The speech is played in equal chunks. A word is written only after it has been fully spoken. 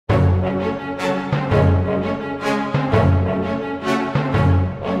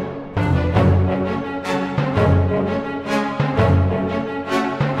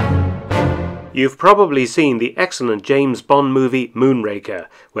You've probably seen the excellent James Bond movie Moonraker,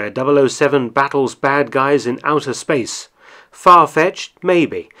 where 007 battles bad guys in outer space. Far-fetched,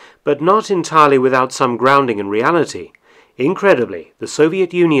 maybe, but not entirely without some grounding in reality. Incredibly, the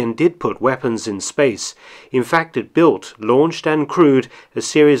Soviet Union did put weapons in space. In fact, it built, launched and crewed a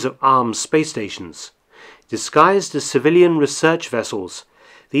series of armed space stations. Disguised as civilian research vessels,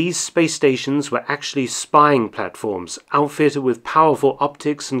 these space stations were actually spying platforms outfitted with powerful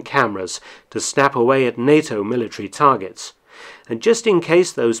optics and cameras to snap away at NATO military targets. And just in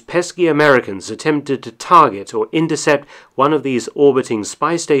case those pesky Americans attempted to target or intercept one of these orbiting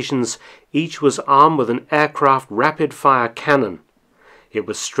spy stations, each was armed with an aircraft rapid-fire cannon. It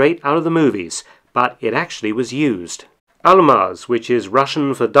was straight out of the movies, but it actually was used. Almaz, which is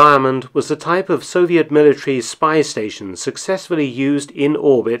Russian for diamond, was a type of Soviet military spy station successfully used in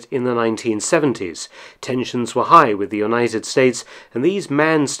orbit in the 1970s. Tensions were high with the United States, and these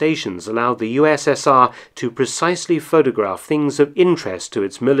manned stations allowed the USSR to precisely photograph things of interest to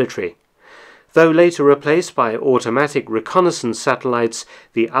its military. Though later replaced by automatic reconnaissance satellites,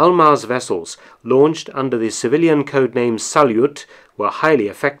 the Almaz vessels, launched under the civilian codename Salyut, were highly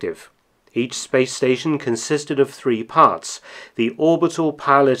effective. Each space station consisted of three parts: the orbital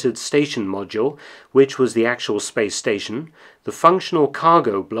piloted station module, which was the actual space station, the functional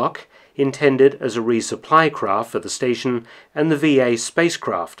cargo block, intended as a resupply craft for the station, and the VA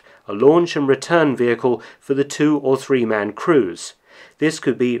spacecraft, a launch and return vehicle for the 2- or 3-man crews. This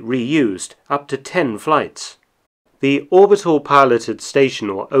could be reused up to 10 flights. The Orbital Piloted Station,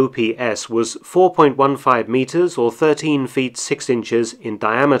 or OPS, was 4.15 meters or 13 feet 6 inches in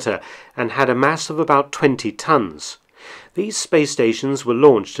diameter and had a mass of about 20 tons. These space stations were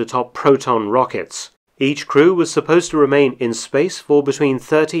launched atop Proton rockets. Each crew was supposed to remain in space for between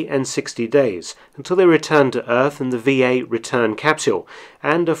 30 and 60 days until they returned to Earth in the VA return capsule,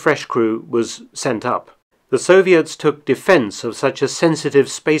 and a fresh crew was sent up. The Soviets took defense of such a sensitive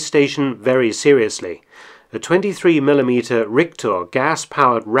space station very seriously. A 23mm Richter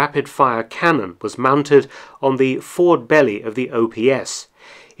gas-powered rapid-fire cannon was mounted on the forward belly of the OPS.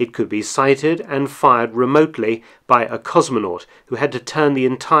 It could be sighted and fired remotely by a cosmonaut who had to turn the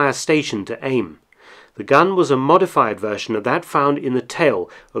entire station to aim. The gun was a modified version of that found in the tail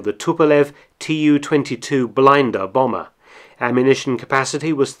of the Tupolev Tu-22 blinder bomber. Ammunition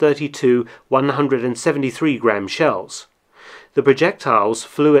capacity was 32 173-gram shells. The projectiles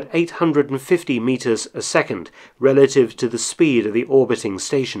flew at 850 meters a second relative to the speed of the orbiting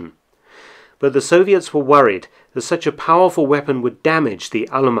station. But the Soviets were worried that such a powerful weapon would damage the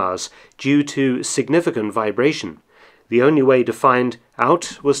Almaz due to significant vibration. The only way to find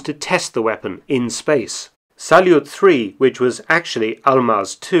out was to test the weapon in space. Salyut 3, which was actually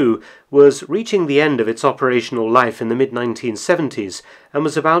Almaz 2, was reaching the end of its operational life in the mid-1970s and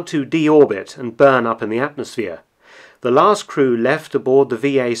was about to deorbit and burn up in the atmosphere. The last crew left aboard the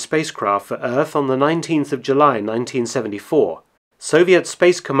VA spacecraft for Earth on the 19th of July 1974. Soviet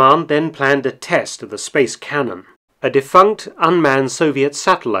Space Command then planned a test of the space cannon. A defunct unmanned Soviet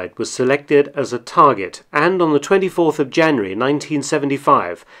satellite was selected as a target, and on the 24th of January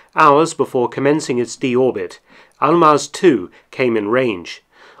 1975, hours before commencing its deorbit, Almaz 2 came in range.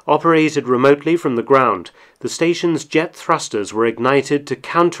 Operated remotely from the ground, the station's jet thrusters were ignited to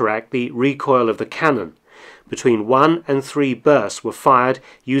counteract the recoil of the cannon. Between 1 and 3 bursts were fired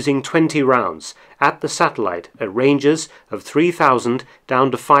using 20 rounds at the satellite at ranges of 3,000 down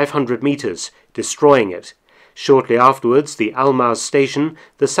to 500 meters, destroying it. Shortly afterwards, the Almaz station,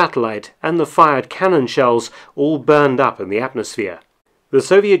 the satellite, and the fired cannon shells all burned up in the atmosphere. The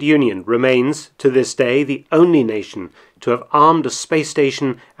Soviet Union remains, to this day, the only nation to have armed a space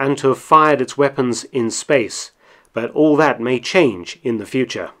station and to have fired its weapons in space. But all that may change in the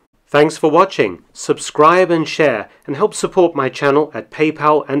future. Thanks for watching. Subscribe and share, and help support my channel at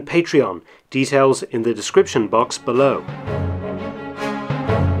PayPal and Patreon. Details in the description box below.